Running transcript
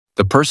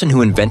The person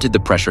who invented the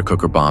pressure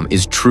cooker bomb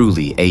is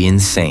truly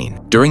insane.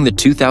 During the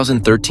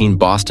 2013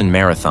 Boston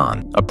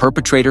Marathon, a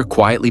perpetrator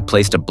quietly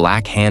placed a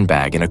black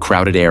handbag in a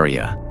crowded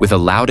area. With a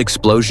loud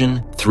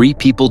explosion, 3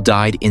 people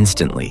died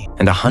instantly,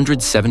 and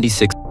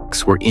 176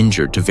 were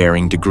injured to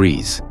varying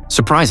degrees.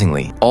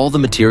 Surprisingly, all the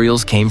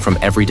materials came from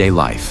everyday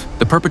life.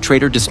 The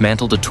perpetrator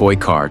dismantled a toy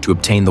car to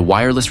obtain the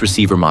wireless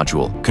receiver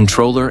module,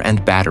 controller,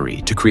 and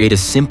battery to create a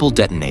simple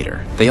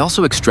detonator. They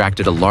also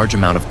extracted a large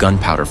amount of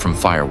gunpowder from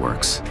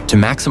fireworks. To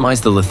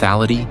maximize the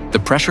lethality, the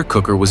pressure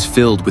cooker was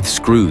filled with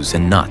screws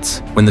and nuts.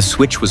 When the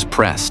switch was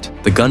pressed,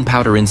 the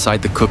gunpowder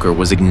inside the cooker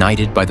was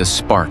ignited by the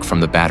spark from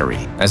the battery.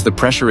 As the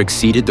pressure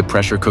exceeded the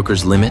pressure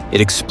cooker's limit,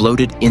 it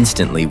exploded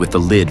instantly with the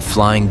lid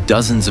flying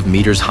dozens of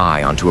meters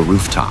high onto a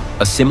rooftop.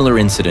 A similar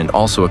incident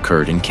also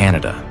occurred in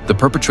Canada. The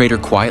perpetrator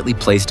quietly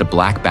placed a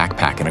black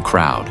backpack in a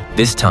crowd.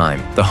 This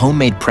time, the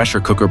homemade pressure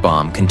cooker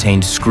bomb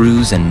contained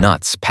screws and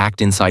nuts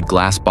packed inside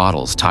glass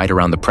bottles tied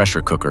around the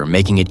pressure cooker,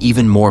 making it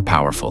even more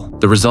powerful.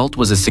 The result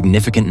was a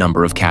significant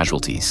number of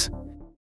casualties.